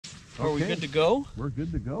Are we good to go? We're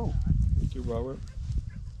good to go. Thank you, Robert.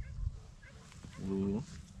 Ooh.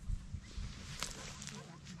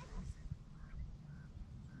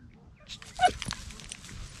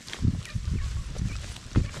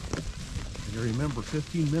 You remember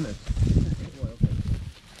 15 minutes.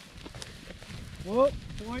 Whoa,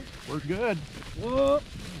 point. We're good. Whoa.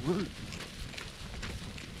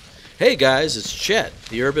 Hey guys, it's Chet,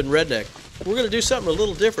 the Urban Redneck. We're going to do something a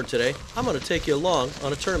little different today. I'm going to take you along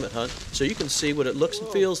on a tournament hunt so you can see what it looks and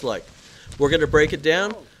feels like. We're going to break it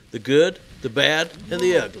down, the good, the bad, and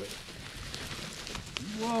the ugly.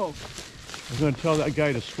 Whoa. I'm going to tell that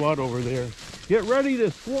guy to squat over there. Get ready to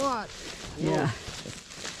squat. Yeah.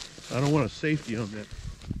 I don't want a safety on that.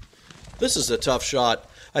 This is a tough shot.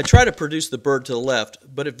 I try to produce the bird to the left,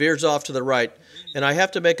 but it veers off to the right, and I have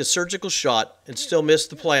to make a surgical shot and still miss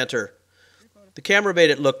the planter. The camera made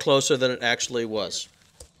it look closer than it actually was.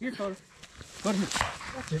 Here, Dakota. Go here.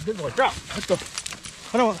 That's it. Good boy. Drop. Let's go.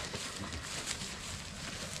 I don't want...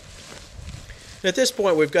 At this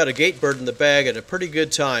point, we've got a gate bird in the bag at a pretty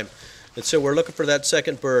good time, and so we're looking for that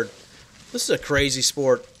second bird. This is a crazy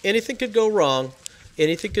sport. Anything could go wrong.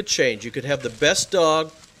 Anything could change. You could have the best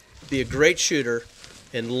dog, be a great shooter,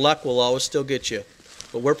 and luck will always still get you.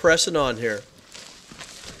 But we're pressing on here.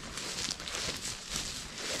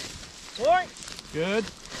 Point. Good.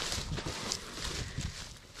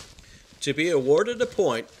 To be awarded a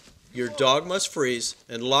point, your dog must freeze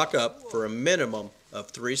and lock up for a minimum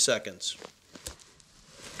of 3 seconds.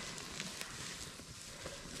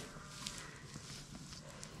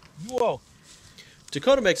 Whoa.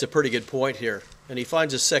 Dakota makes a pretty good point here, and he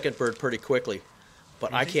finds his second bird pretty quickly,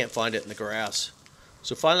 but I can't find it in the grass.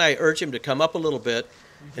 So finally I urge him to come up a little bit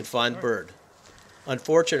and find the bird.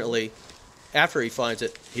 Unfortunately, after he finds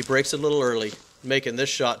it, he breaks a little early, making this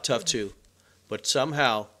shot tough too. But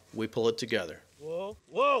somehow, we pull it together. Whoa.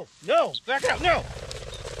 Whoa. No. Back up. No.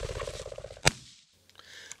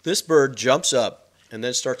 This bird jumps up and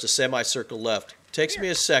then starts a semicircle left. Takes me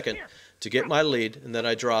a second to get my lead, and then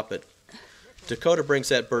I drop it. Dakota brings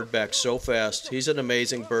that bird back so fast. He's an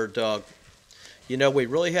amazing bird dog. You know, we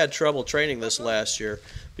really had trouble training this last year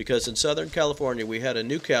because in Southern California we had a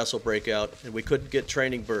Newcastle breakout and we couldn't get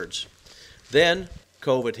training birds. Then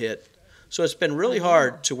COVID hit. So it's been really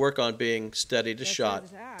hard to work on being steady to shot.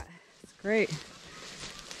 It's great.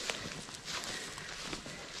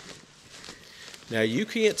 Now you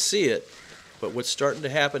can't see it, but what's starting to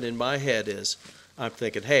happen in my head is I'm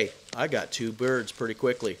thinking, hey, I got 2 birds pretty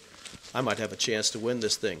quickly. I might have a chance to win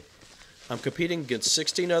this thing. I'm competing against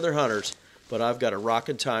 16 other hunters, but I've got a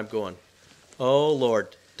rocking time going. Oh,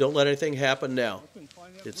 Lord, don't let anything happen now.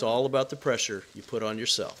 It's all about the pressure you put on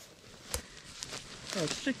yourself.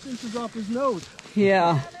 6 inches off his nose.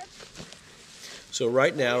 Yeah. So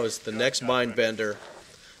right now is the next mind bender.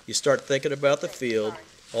 You start thinking about the field,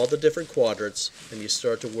 all the different quadrants, and you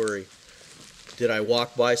start to worry. Did I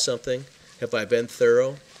walk by something? Have I been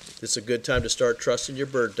thorough? It's a good time to start trusting your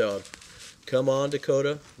bird dog. Come on,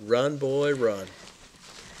 Dakota. Run, boy, run.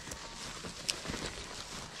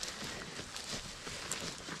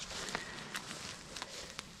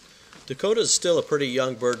 Dakota's still a pretty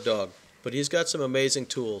young bird dog, but he's got some amazing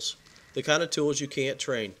tools. The kind of tools you can't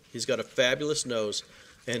train. He's got a fabulous nose,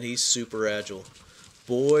 and he's super agile.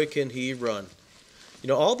 Boy, can he run. You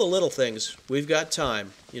know, all the little things, we've got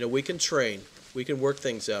time. You know, we can train. We can work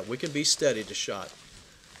things out. We can be steady to shot.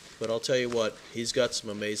 But I'll tell you what, he's got some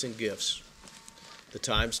amazing gifts. The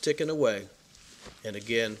time's ticking away, and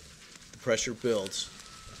again, the pressure builds.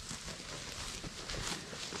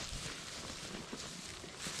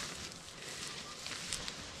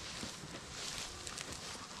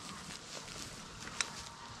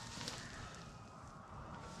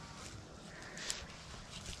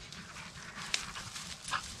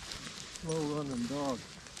 Slow running dog.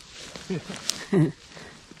 He's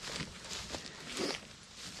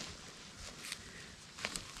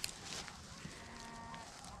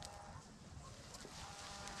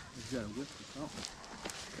got a whip or something.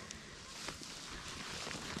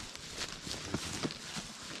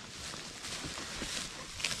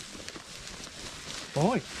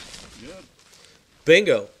 Boy. Good.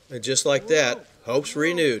 Bingo! And just like that, hope's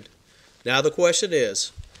renewed. Now the question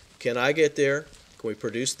is, can I get there? Can we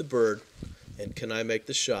produce the bird? And can I make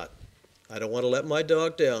the shot? I don't want to let my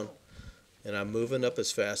dog down, and I'm moving up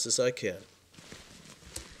as fast as I can.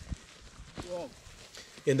 Whoa.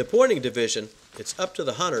 In the pointing division, it's up to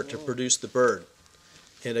the hunter to produce the bird.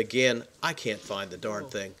 And again, I can't find the darn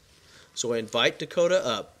thing. So I invite Dakota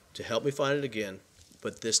up to help me find it again,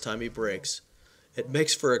 but this time he breaks. It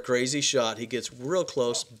makes for a crazy shot. He gets real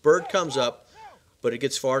close, bird comes up, but it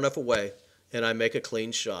gets far enough away, and I make a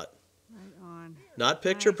clean shot. Not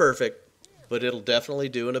picture perfect, but it'll definitely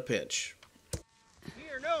do in a pinch.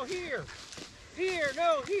 Here, no, here. Here,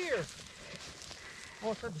 no, here.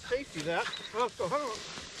 Oh, it's for the safety of that. Oh, so hold on.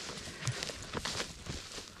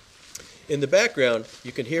 In the background,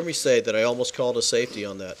 you can hear me say that I almost called a safety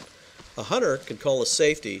on that. A hunter can call a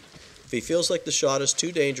safety if he feels like the shot is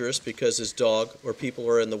too dangerous because his dog or people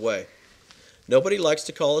are in the way. Nobody likes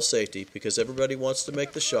to call a safety because everybody wants to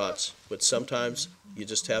make the shots, but sometimes you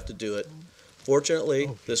just have to do it. Fortunately,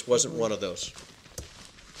 this wasn't one of those.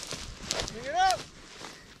 Bring it up.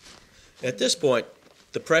 At this point,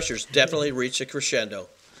 the pressure's definitely reached a crescendo.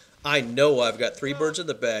 I know I've got 3 birds in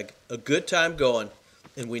the bag, a good time going,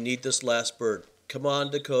 and we need this last bird. Come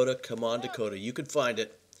on, Dakota. Come on, Dakota. You can find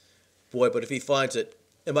it. Boy, but if he finds it,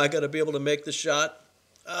 am I going to be able to make the shot?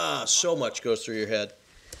 Ah, so much goes through your head.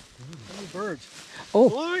 How many birds? Oh.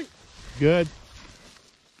 One. Good.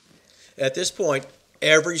 At this point,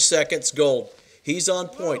 every second's gold. He's on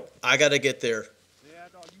point. I got to get there.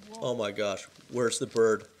 Oh my gosh. Where's the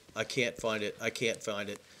bird? I can't find it. I can't find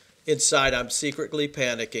it. Inside, I'm secretly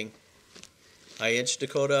panicking. I inch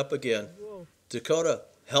Dakota up again. Dakota,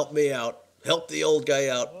 help me out. Help the old guy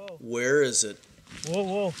out. Where is it? Whoa,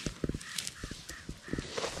 whoa.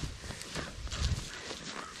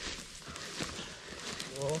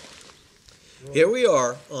 Here we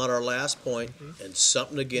are on our last point, and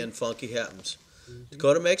something again funky happens.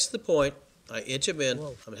 Dakota makes the point. I inch him in.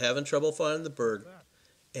 I'm having trouble finding the bird,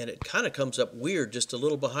 and it kind of comes up weird just a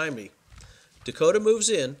little behind me. Dakota moves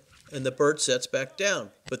in, and the bird sets back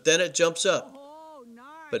down, but then it jumps up.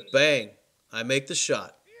 But bang, I make the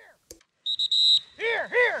shot. Here,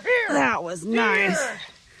 here, here. That was nice. Here.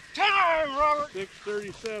 Time, Robert.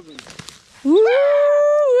 637. Woo!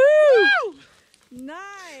 Woo! Nice.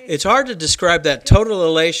 It's hard to describe that total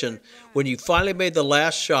elation when you finally made the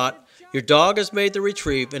last shot, your dog has made the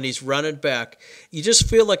retrieve, and he's running back. You just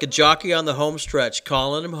feel like a jockey on the home stretch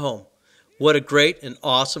calling him home. What a great and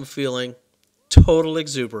awesome feeling. Total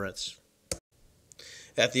exuberance.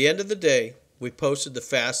 At the end of the day, we posted the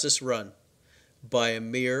fastest run by a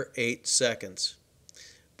mere 8 seconds.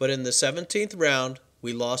 But in the 17th round,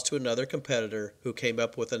 we lost to another competitor who came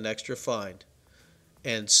up with an extra find.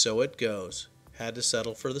 And so it goes. Had to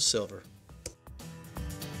settle for the silver.